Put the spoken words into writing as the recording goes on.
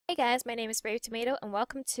Hey guys, my name is Brave Tomato, and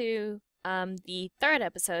welcome to the third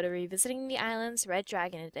episode of Revisiting the Islands Red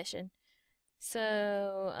Dragon Edition.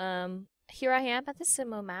 Here I am at the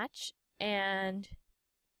sumo match, and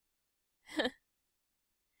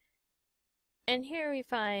and here we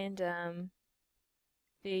find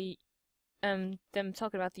the them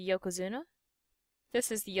talking about the Yokozuna.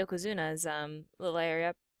 This is the Yokozuna's little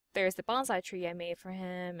area. There's the bonsai tree I made for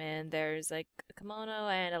him, and there's like a kimono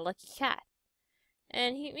and a lucky cat.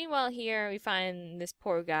 And meanwhile, here we find this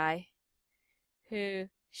poor guy who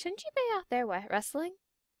shouldn't you be out there wrestling?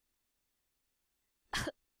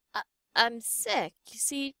 I, I'm sick. You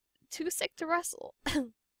see, too sick to wrestle.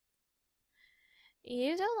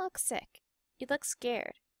 You don't look sick. You look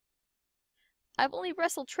scared. I've only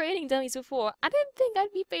wrestled training dummies before. I didn't think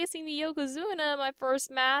I'd be facing the Yokozuna in my first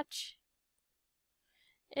match.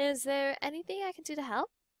 Is there anything I can do to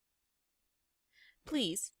help?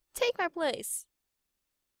 Please, take my place.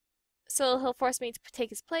 So he'll force me to take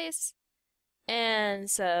his place,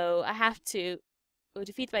 and so I have to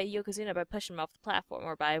defeat by Yokozuna by pushing him off the platform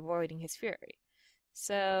or by avoiding his fury.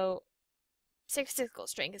 So, physical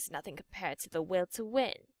strength is nothing compared to the will to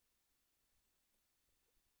win.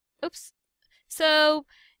 Oops. So,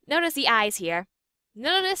 notice the eyes here.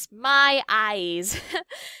 Notice my eyes.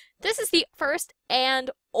 This is the first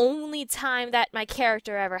and only time that my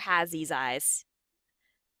character ever has these eyes.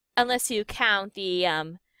 Unless you count the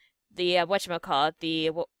whatchamacallit, the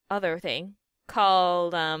other thing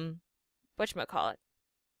called, whatchamacallit.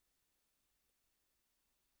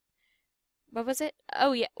 What was it?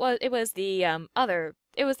 Oh, yeah, well, it was the,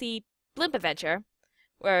 it was the Blimp Adventure,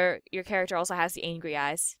 where your character also has the angry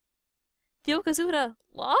eyes. The Yokozuna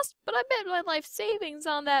lost, but I bet my life savings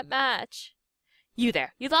on that match. You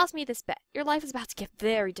there, you lost me this bet. Your life is about to get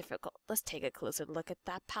very difficult. Let's take a closer look at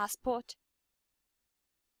that passport.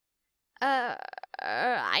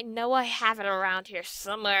 I know I have it around here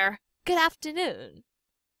somewhere. Good afternoon.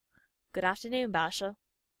 Good afternoon, Basho.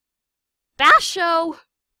 Basho!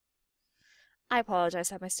 I apologize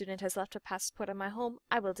that my student has left her passport at my home.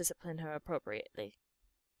 I will discipline her appropriately.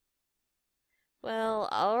 Well,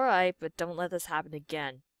 alright, but don't let this happen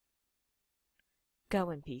again.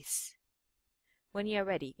 Go in peace. When you are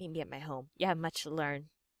ready, meet me at my home. You have much to learn.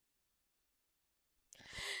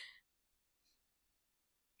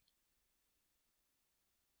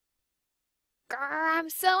 Grr, I'm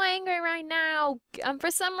so angry right now. For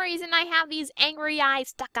some reason, I have these angry eyes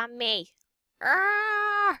stuck on me.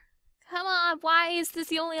 Grr! Come on, why is this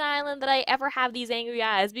the only island that I ever have these angry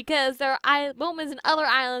eyes? Because there are moments in other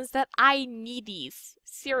islands that I need these.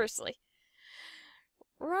 Seriously.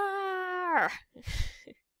 Roar!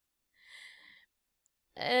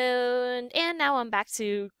 And now I'm back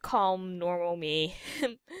to calm, normal me.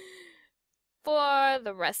 For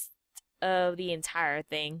the rest of the entire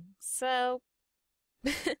thing. So,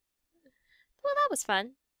 well, that was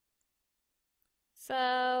fun.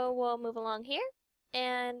 So, we'll move along here.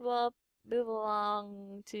 And we'll move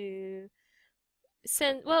along to...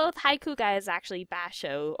 Well, Haiku guy is actually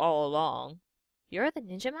Basho all along. You're the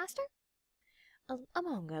ninja master?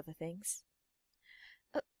 Among other things.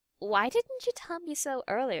 Why didn't you tell me so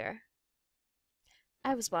earlier?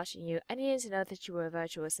 I was watching you. I needed to know that you were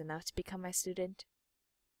virtuous enough to become my student.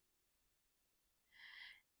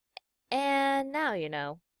 And now you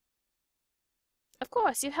know. Of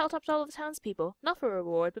course, you helped up all the townspeople, not for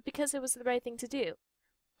reward, but because it was the right thing to do.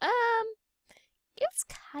 It's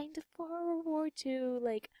kind of for a reward to,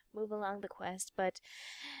 like, move along the quest, but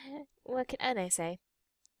what can I say?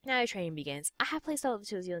 Now your training begins. I have placed all the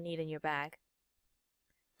tools you'll need in your bag.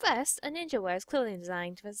 First, a ninja wears clothing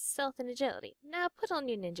designed for stealth and agility. Now put on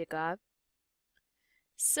your ninja garb.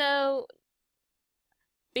 So,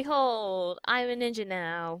 behold, I'm a ninja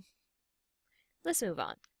now. Let's move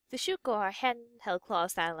on. The Shuko are handheld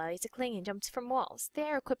claws that allow you to cling and jump from walls. They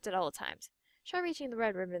are equipped at all times. Try reaching the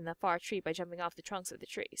red ribbon in the far tree by jumping off the trunks of the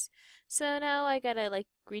trees. So now I gotta, like,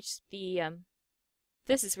 reach the,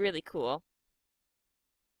 This is really cool.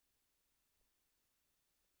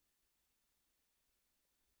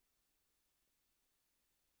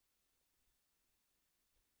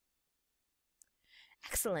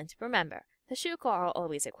 Excellent. Remember, the Shuko are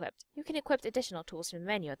always equipped. You can equip additional tools from the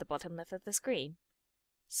menu at the bottom left of the screen.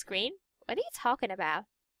 Screen? What are you talking about?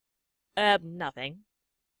 Nothing.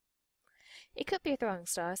 Equip your throwing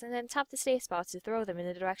stars and then tap the stay spot to throw them in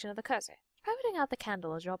the direction of the cursor. Try putting out the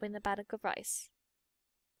candle or dropping the bag of rice.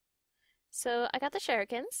 So I got the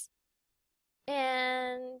shurikens.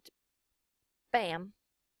 And... bam.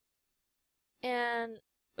 And...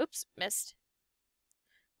 oops, missed.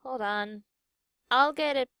 Hold on. I'll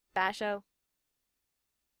get it, Basho.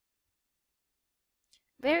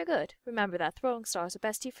 Very good. Remember that throwing stars are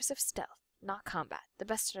best used for stealth, not combat. The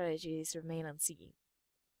best strategy is to remain unseen.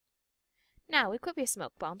 Now, equip your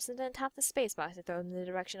smoke bombs and then tap the spacebar to throw them in the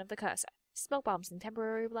direction of the cursor. Smoke bombs can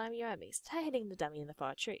temporarily blind your enemies, hitting the dummy in the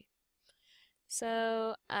far tree.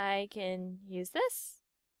 So, I can use this.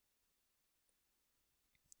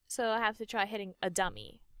 So, I have to try hitting a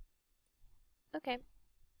dummy. Okay.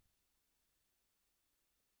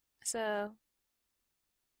 So,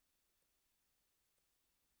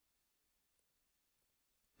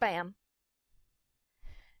 bam.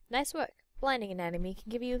 Nice work. Blinding an enemy can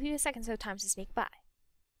give you a few seconds of time to sneak by.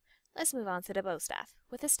 Let's move on to the bow staff.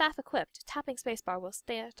 With the staff equipped, tapping spacebar will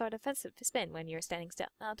start a defensive spin when you're standing still.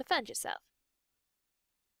 Now defend yourself.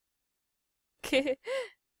 Okay.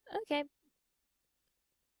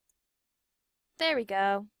 There we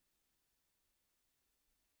go.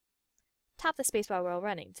 Tap the spacebar while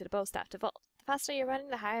running to the bow staff to vault. The faster you're running,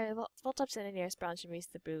 the higher you vault up to the nearest branch and reach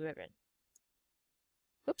the blue ribbon.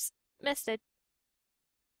 Whoops, missed it.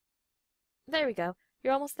 There we go.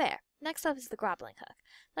 You're almost there. Next up is the grappling hook.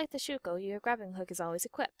 Like the Shuko, your grappling hook is always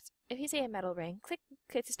equipped. If you see a metal ring, click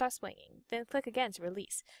to start swinging, then click again to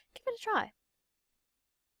release. Give it a try.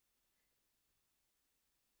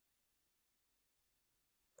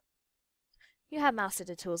 You have mastered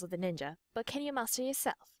the tools of the ninja, but can you master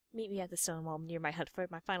yourself? Meet me at the stone wall near my hut for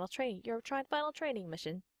my final training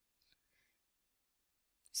mission.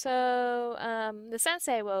 So, the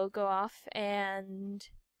sensei will go off and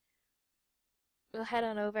we'll head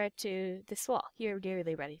on over to this wall. You're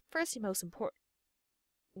nearly ready. First and most important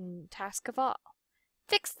task of all.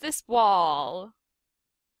 Fix this wall!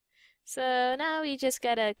 So now we just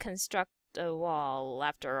gotta construct a wall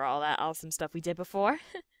after all that awesome stuff we did before.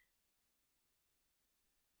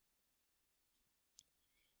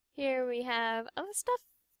 Here we have other stuff.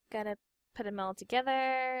 Gotta put them all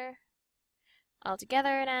together. All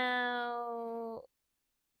together now.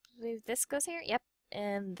 I believe this goes here. Yep.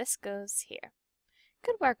 And this goes here.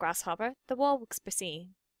 Good work, Grasshopper. The wall looks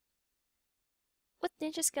pristine. What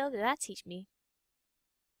ninja skill did that teach me?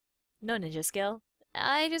 No ninja skill.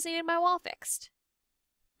 I just needed my wall fixed.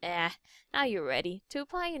 Now you're ready. To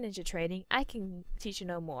apply your ninja training, I can teach you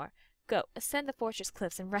no more. Go, ascend the fortress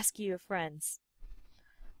cliffs and rescue your friends.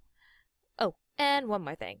 Oh, and one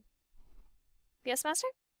more thing. Yes, Master?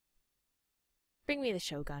 Bring me the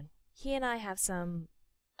Shogun. He and I have some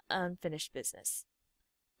unfinished business.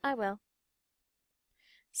 I will.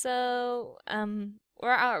 So,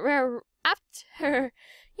 we're after...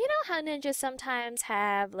 You know how ninjas sometimes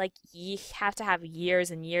have, like, have to have years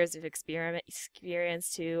and years of experience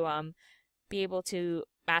to, be able to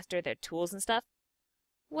master their tools and stuff?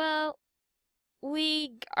 Well,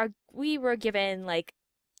 we were given, like,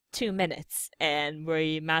 2 minutes, and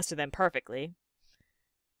we mastered them perfectly.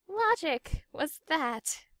 Logic, what's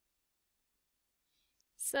that?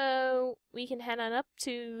 So, we can head on up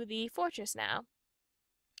to the fortress now.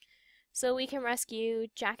 So we can rescue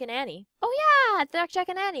Jack and Annie. Oh yeah, Jack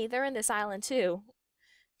and Annie, they're in this island too.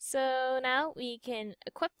 So now we can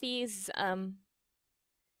equip these,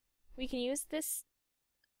 we can use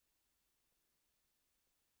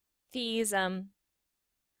these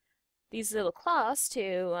little claws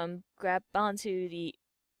to, grab onto the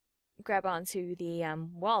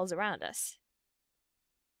walls around us.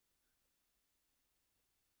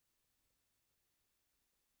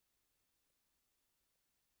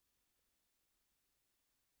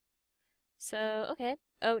 So, okay.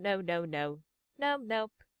 Oh, no.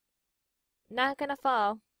 Nope. Not gonna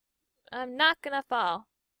fall. I'm not gonna fall.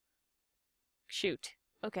 Shoot.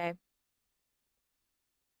 Okay.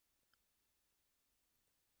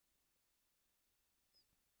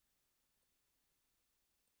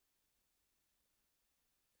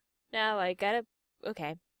 Now I gotta...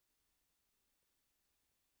 Okay.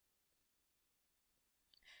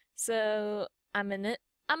 So, I'm a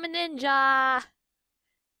ninja!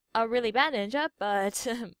 A really bad ninja, but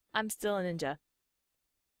I'm still a ninja.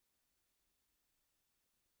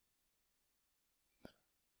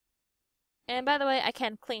 And by the way, I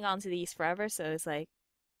can't cling onto these forever, so it's like...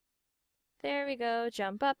 There we go,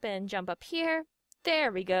 jump up and jump up here.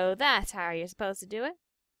 There we go, that's how you're supposed to do it.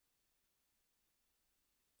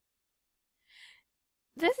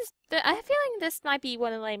 I have a feeling this might be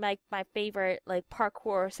one of like my favorite like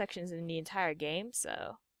parkour sections in the entire game,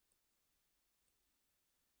 so...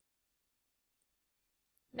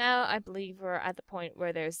 Now I believe we're at the point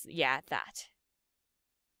where there's, yeah, that.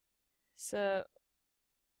 So,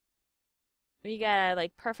 we got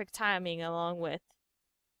like perfect timing along with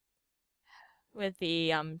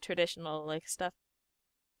the traditional like stuff.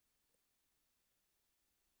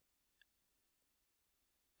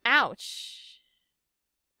 Ouch.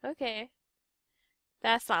 Okay.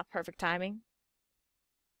 That's not perfect timing.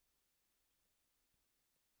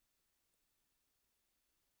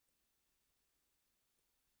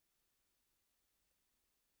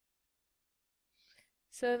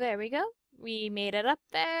 So there we go. We made it up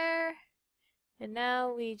there. And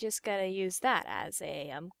now we just gotta use that as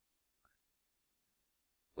a,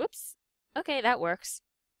 whoops. Okay, that works.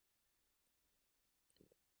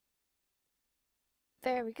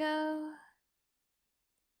 There we go.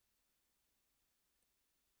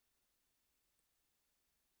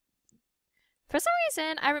 For some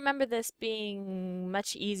reason, I remember this being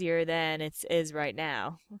much easier than it is right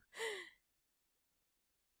now.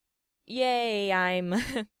 Yay, I'm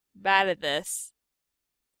bad at this.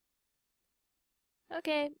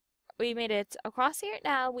 Okay, we made it across here.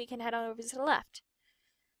 Now we can head on over to the left.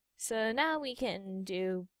 So now we can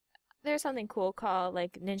do, there's something cool called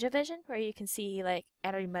like Ninja Vision, where you can see like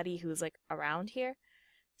everybody who's like around here.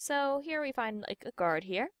 So here we find like a guard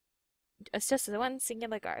here. It's just the one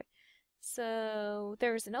singular guard. So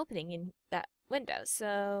there's an opening in that window.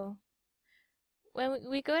 So when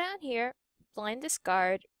we go down here, blind this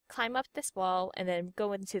guard, climb up this wall, and then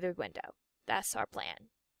go into the window. That's our plan.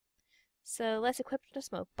 So let's equip the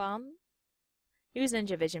smoke bomb. Use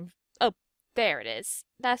Ninja Vision. Oh, there it is.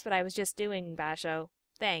 That's what I was just doing, Basho.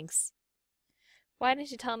 Thanks. Why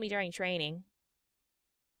didn't you tell me during training?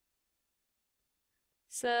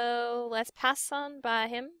 So let's pass on by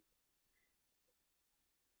him.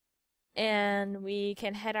 And we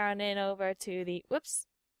can head on in over to the, whoops.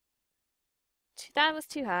 That was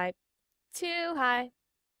too high. Too high.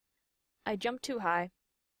 I jumped too high.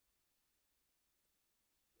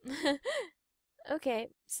 Okay,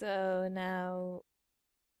 so now,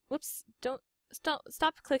 whoops,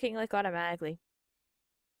 stop clicking like automatically.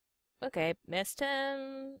 Okay, missed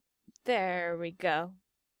him. There we go.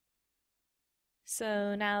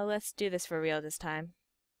 So now let's do this for real this time.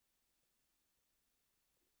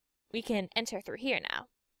 We can enter through here now.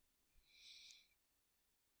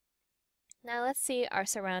 Now let's see our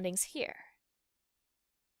surroundings here.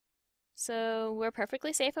 So we're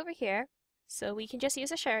perfectly safe over here. So we can just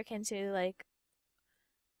use a shuriken to like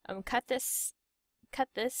cut this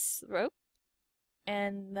rope,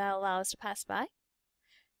 and that'll allow us to pass by.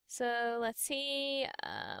 So let's see.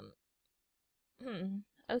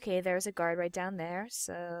 Okay, there's a guard right down there.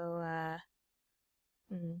 So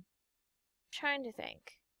trying to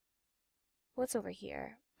think. What's over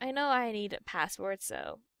here? I know I need a password,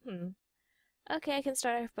 so okay, I can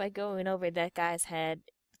start off by going over that guy's head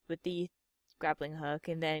with the grappling hook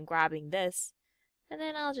and then grabbing this. And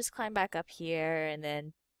then I'll just climb back up here and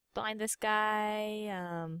then blind this guy.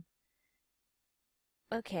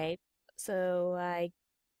 Okay, so I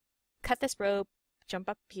cut this rope, jump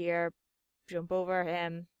up here, jump over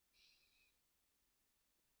him.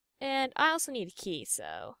 And I also need a key,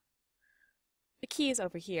 so the key is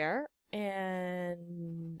over here.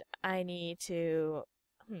 And I need to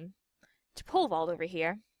pole vault over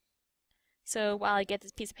here. So while I get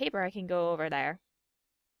this piece of paper, I can go over there.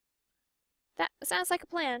 That sounds like a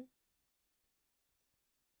plan.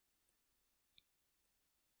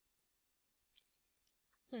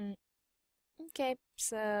 Okay,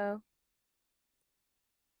 so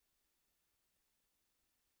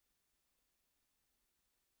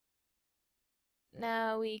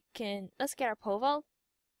now let's get our pole vault.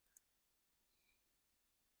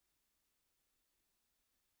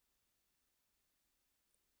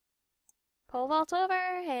 Pole vault over,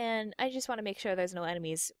 and I just want to make sure there's no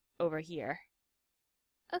enemies over here.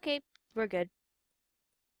 Okay, we're good.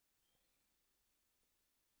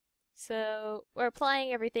 So we're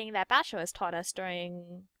applying everything that Basho has taught us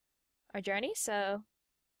during our journey, so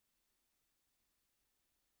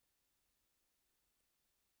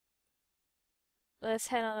let's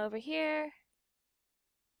head on over here.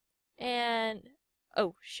 And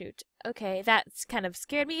oh shoot. Okay, that's kind of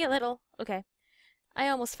scared me a little. Okay. I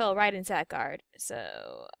almost fell right into that guard.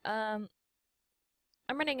 So, I'm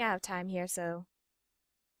running out of time here, so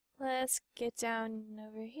let's get down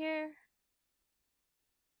over here.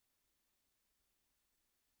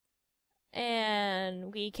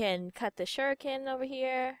 And we can cut the shuriken over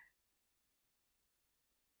here.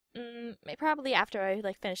 Probably after I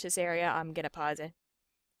finish this area, I'm gonna pause it.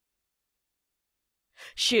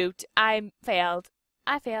 Shoot, I failed.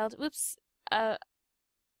 Whoops.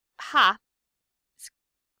 Ha.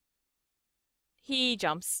 He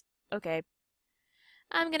jumps. Okay.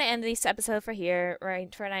 I'm gonna end this episode for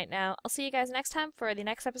right now. I'll see you guys next time for the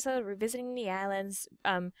next episode, revisiting the islands,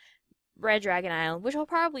 Red Dragon Island, which will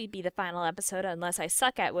probably be the final episode unless I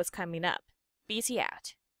suck at what's coming up. BC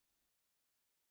out.